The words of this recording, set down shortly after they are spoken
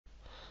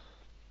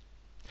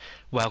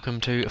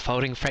Welcome to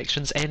Folding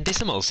Fractions and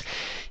Decimals.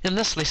 In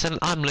this lesson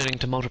I'm learning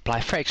to multiply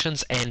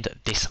fractions and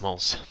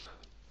decimals.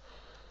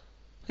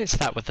 Let's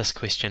start with this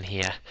question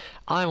here.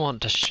 I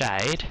want to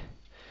shade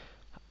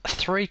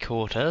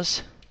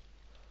 3/4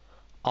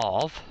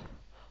 of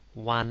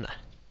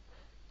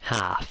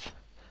 1/2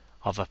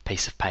 of a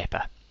piece of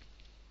paper.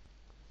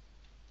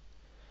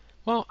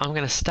 Well, I'm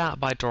going to start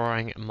by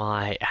drawing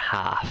my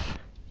half.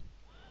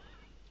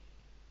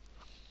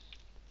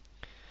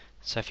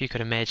 So if you could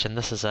imagine,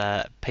 this is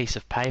a piece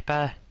of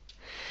paper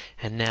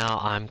and now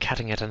I'm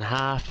cutting it in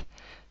half.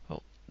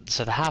 Well,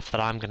 so the half that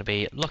I'm going to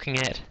be looking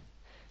at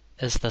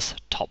is this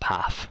top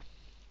half.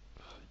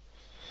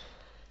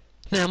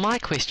 Now my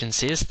question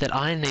says that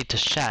I need to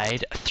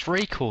shade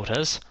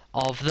 3/4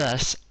 of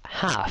this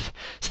half.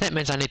 So that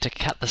means I need to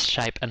cut this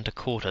shape into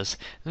quarters.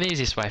 And the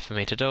easiest way for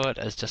me to do it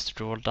is just to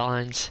draw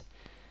lines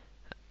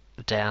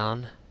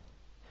down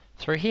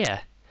through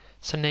here.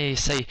 So now you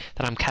see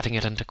that I'm cutting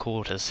it into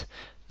quarters.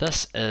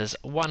 This is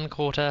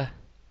 1/4,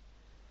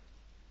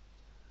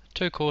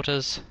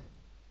 2/4,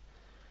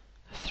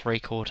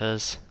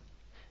 3/4,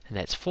 and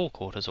that's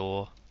 4/4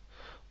 or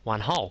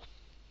 1/2.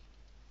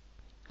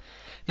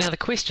 Now the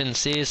question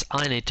says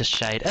I need to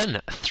shade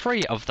in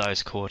 3 of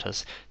those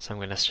quarters. So I'm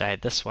going to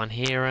shade this one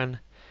here in,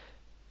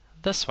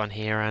 this one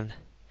here in,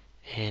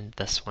 and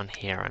this one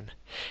here in.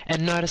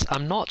 And notice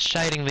I'm not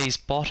shading these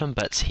bottom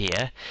bits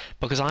here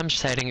because I'm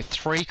shading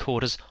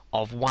 3/4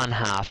 of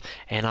 1/2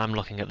 and I'm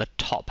looking at the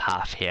top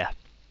half here.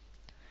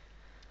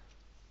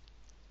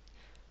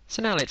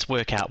 So now let's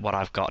work out what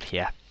I've got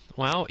here.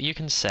 Well, you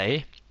can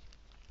see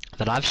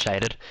that I've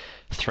shaded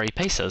 3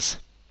 pieces.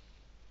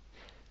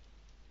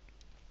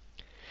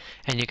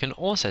 And you can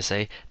also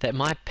see that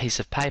my piece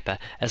of paper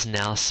is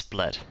now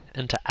split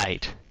into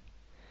 8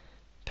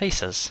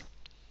 pieces.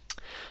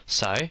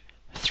 So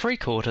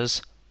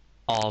 3/4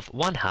 of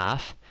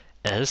 1/2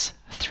 is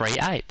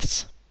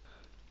 3/8.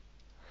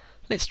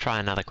 Let's try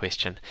another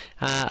question.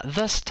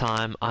 This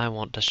time I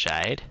want to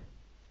shade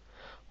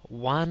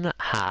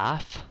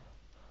 1/2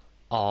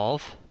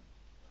 of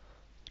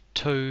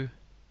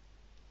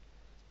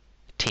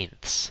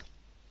 2/10.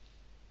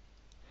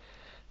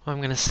 I'm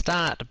going to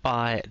start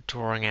by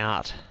drawing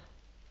out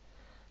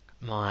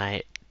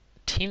my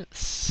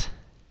tenths.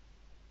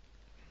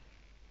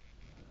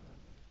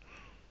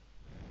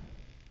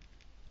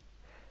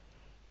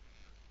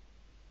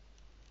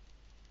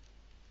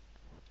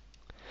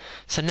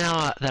 So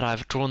now that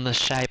I've drawn this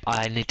shape,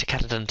 I need to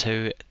cut it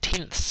into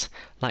tenths,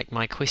 like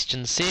my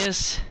question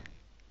says.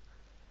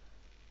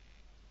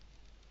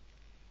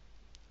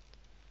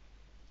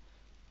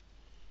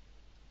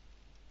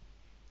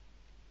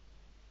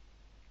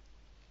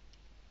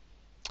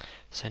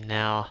 So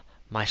now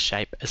my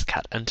shape is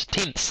cut into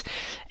tenths.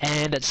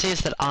 And it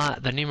says that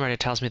the numerator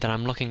tells me that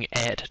I'm looking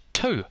at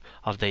 2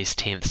 of these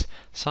tenths.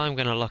 So I'm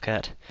going to look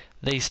at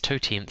these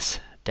 2/10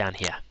 down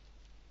here.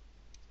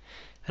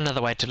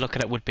 Another way to look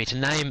at it would be to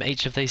name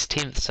each of these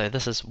tenths. So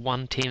this is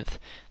 1/10,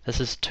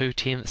 this is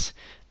 2/10,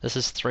 this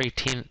is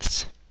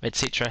 3/10,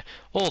 etc.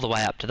 all the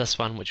way up to this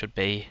one, which would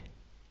be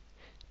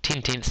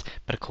 10/10,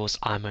 but of course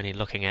I'm only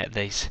looking at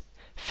these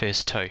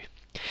first 2.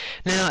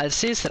 Now it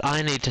says that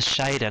I need to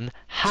shade in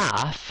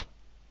half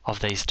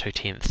of these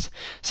 2/10.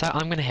 So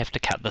I'm going to have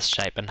to cut this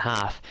shape in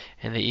half,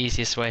 and the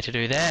easiest way to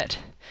do that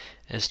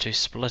is to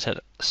split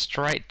it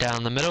straight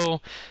down the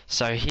middle.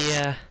 So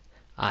here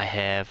I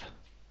have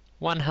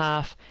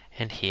 1/2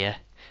 and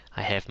here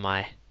I have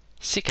my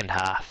second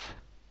half.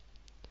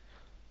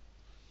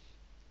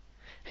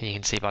 And you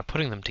can see by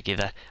putting them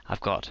together I've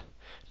got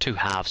 2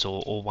 halves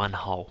or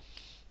 1/2.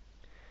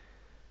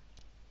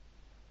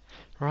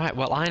 Right,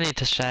 well I need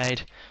to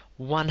shade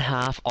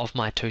 1/2 of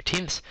my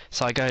 2/10,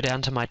 so I go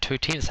down to my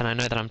 2/10 and I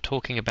know that I'm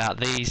talking about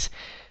these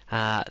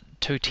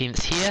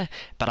 2/10 here,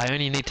 but I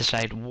only need to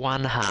shade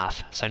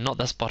 1/2, so not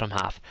this bottom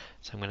half.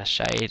 So I'm going to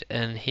shade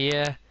in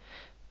here,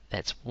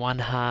 that's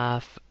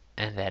 1/2,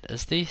 and that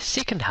is the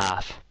second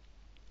half.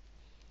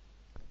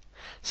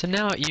 So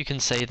now you can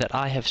see that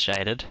I have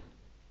shaded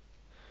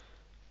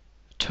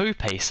 2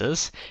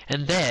 pieces,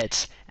 and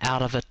that's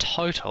out of a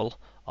total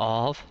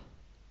of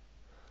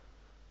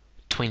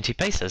 20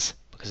 pieces,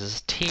 because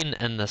there's 10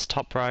 in this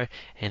top row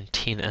and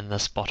 10 in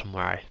this bottom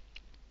row.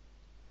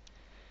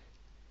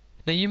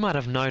 Now you might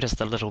have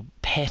noticed a little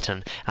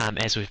pattern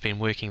as we've been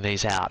working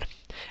these out.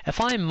 If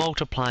I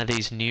multiply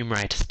these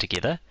numerators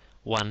together,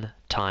 1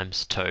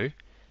 times 2,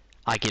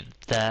 I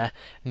get the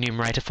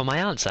numerator for my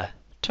answer,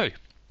 2.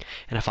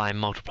 And if I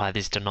multiply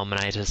these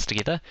denominators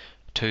together,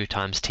 2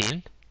 times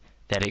 10,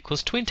 that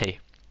equals 20.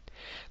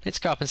 Let's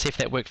go up and see if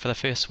that worked for the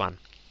first one.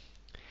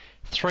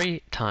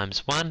 3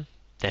 times 1,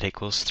 that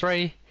equals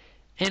 3,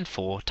 and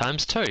 4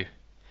 times 2,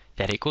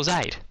 that equals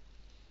 8.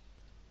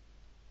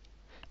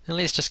 Now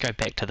let's just go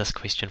back to this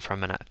question for a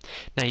minute.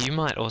 Now you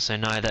might also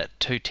know that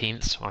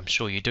 2/10, or I'm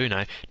sure you do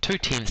know,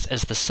 2/10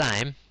 is the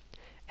same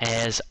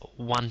as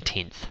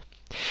 1/10.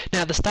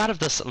 Now at the start of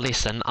this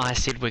lesson I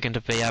said we're going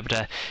to be able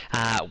to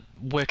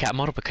work out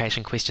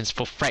multiplication questions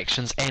for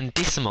fractions and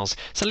decimals.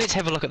 So let's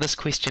have a look at this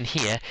question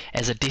here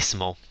as a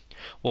decimal.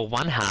 Well,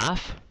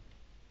 1/2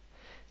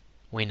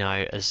 we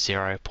know is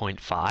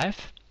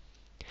 0.5,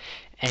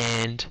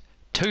 and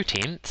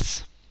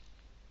 2/10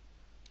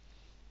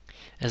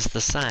 is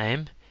the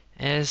same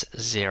as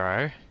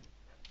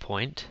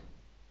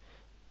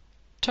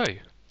 0.2.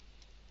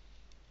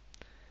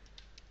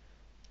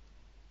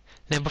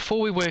 Now before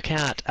we work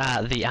out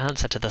the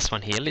answer to this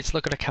one here, let's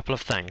look at a couple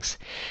of things.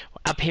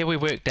 Up here we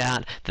worked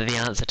out that the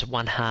answer to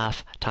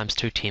 1/2 times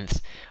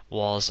 2/10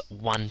 was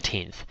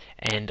 1/10,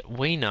 and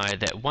we know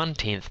that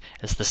 1/10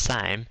 is the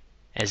same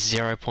as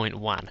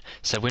 0.1.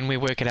 So when we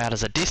work it out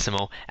as a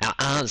decimal, our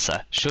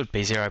answer should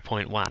be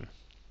 0.1.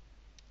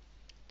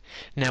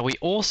 Now we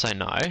also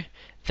know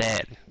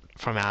that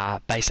from our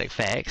basic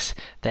facts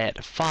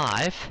that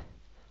 5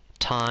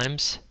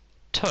 times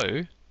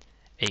 2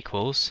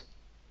 equals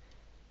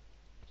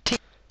 10.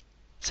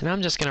 So now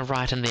I'm just going to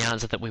write in the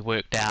answer that we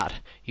worked out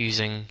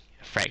using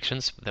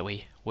fractions that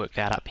we worked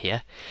out up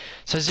here.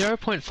 So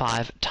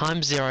 0.5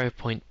 times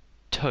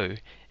 0.2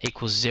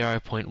 equals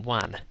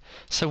 0.1.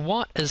 So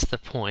what is the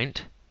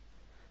point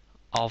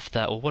of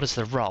what is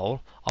the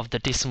role of the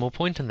decimal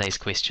point in these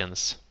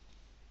questions?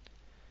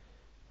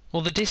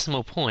 Well, the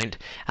decimal point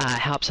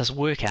helps us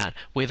work out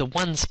where the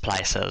ones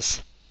place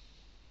is.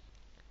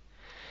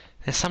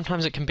 Now,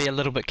 sometimes it can be a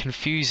little bit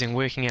confusing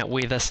working out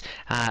where this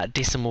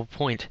decimal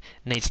point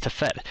needs to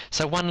fit.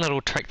 So one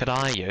little trick that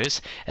I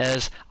use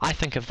is I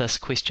think of this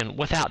question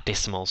without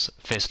decimals,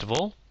 first of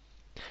all.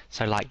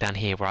 So like down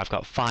here where I've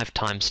got 5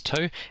 times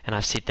 2, and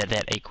I've said that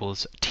that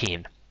equals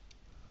 10.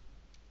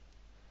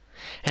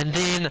 And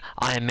then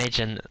I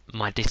imagine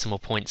my decimal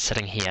point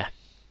sitting here.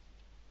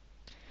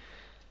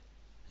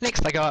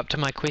 Next I go up to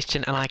my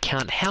question and I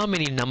count how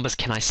many numbers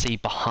can I see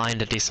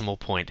behind a decimal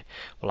point.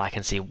 Well, I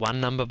can see one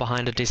number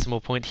behind a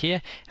decimal point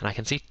here, and I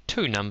can see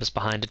two numbers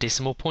behind a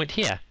decimal point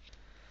here.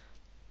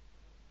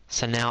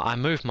 So now I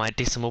move my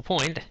decimal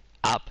point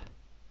up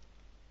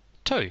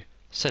 2.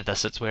 So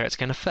this is where it's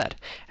going to fit.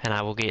 And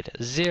I will get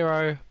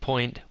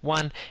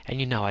 0.1, and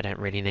you know I don't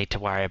really need to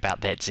worry about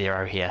that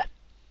 0 here.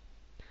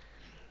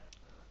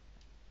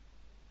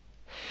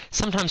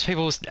 Sometimes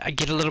people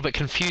get a little bit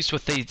confused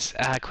with these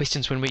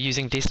questions when we're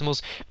using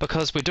decimals,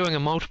 because we're doing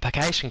a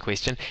multiplication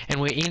question and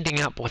we're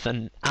ending up with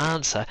an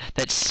answer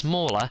that's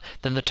smaller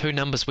than the two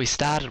numbers we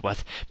started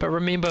with. But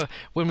remember,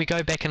 when we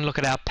go back and look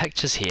at our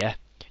pictures here,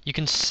 you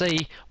can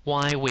see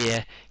why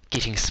we're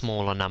getting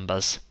smaller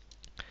numbers.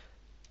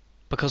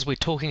 Because we're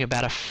talking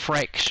about a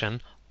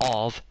fraction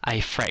of a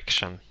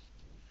fraction.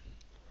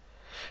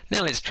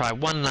 Now let's try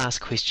one last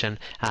question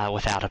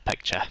without a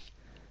picture.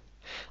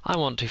 I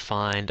want to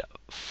find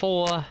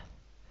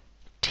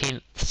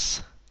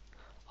 4/10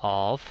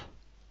 of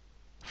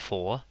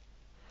 4/10.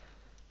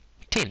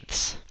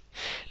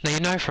 Now you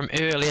know from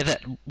earlier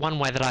that one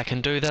way that I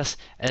can do this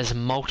is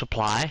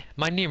multiply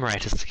my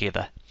numerators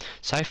together.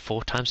 So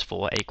 4 times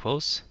 4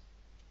 equals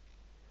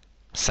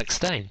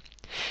 16.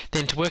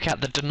 Then to work out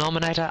the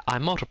denominator, I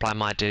multiply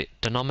my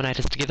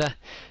denominators together.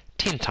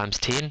 10 times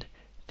 10,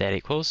 that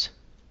equals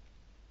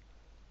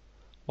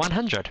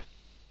 100.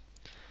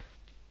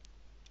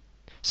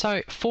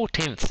 So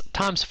 4/10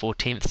 times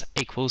 4/10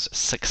 equals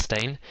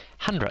 16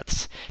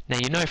 hundredths. Now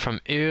you know from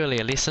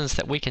earlier lessons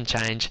that we can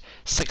change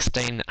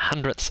 16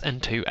 hundredths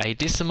into a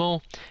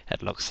decimal.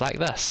 It looks like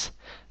this,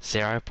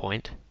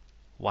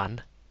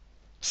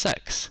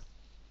 0.16.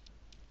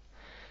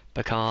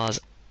 Because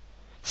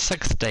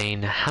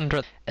 16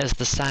 hundredths is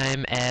the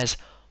same as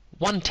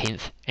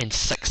 1/10 and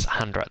 6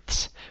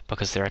 hundredths,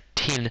 because there are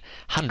 10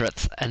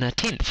 hundredths in a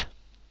tenth.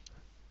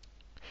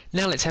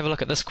 Now let's have a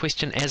look at this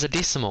question as a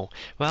decimal.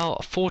 Well,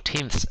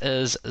 4/10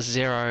 is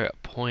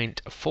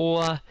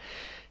 0.4,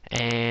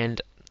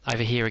 and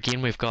over here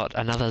again we've got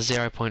another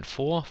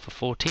 0.4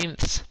 for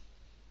 4/10.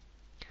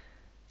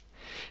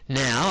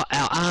 Now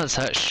our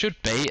answer should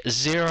be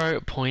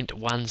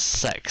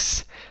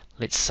 0.16.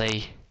 Let's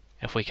see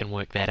if we can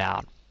work that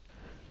out.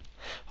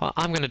 Well,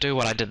 I'm going to do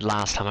what I did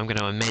last time. I'm going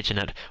to imagine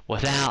it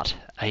without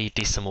a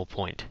decimal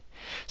point.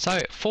 So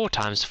 4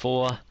 times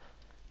 4,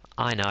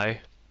 I know,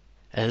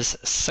 is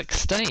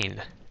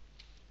 16.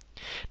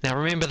 Now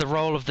remember, the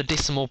role of the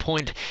decimal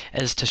point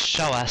is to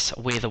show us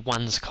where the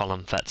ones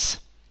column fits.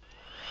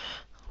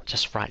 I'll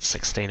just write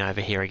 16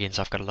 over here again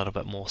so I've got a little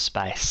bit more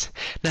space.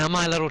 Now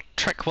my little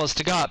trick was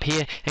to go up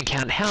here and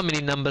count how many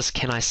numbers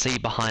can I see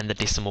behind the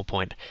decimal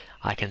point.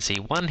 I can see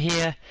one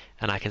here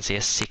and I can see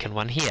a second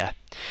one here.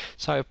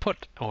 So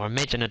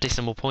imagine a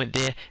decimal point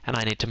there, and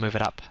I need to move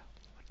it up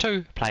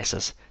 2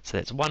 places. So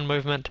that's one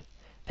movement.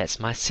 That's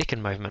my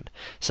second movement.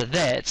 So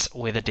that's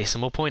where the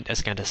decimal point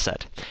is going to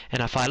sit.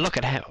 And if I look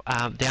at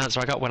how, the answer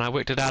I got when I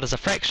worked it out as a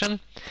fraction,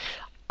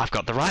 I've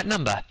got the right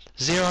number,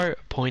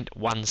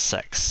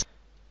 0.16.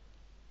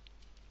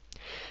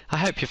 I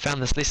hope you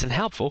found this lesson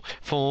helpful.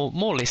 For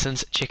more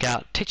lessons, check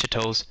out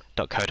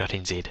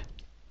teachertools.co.nz.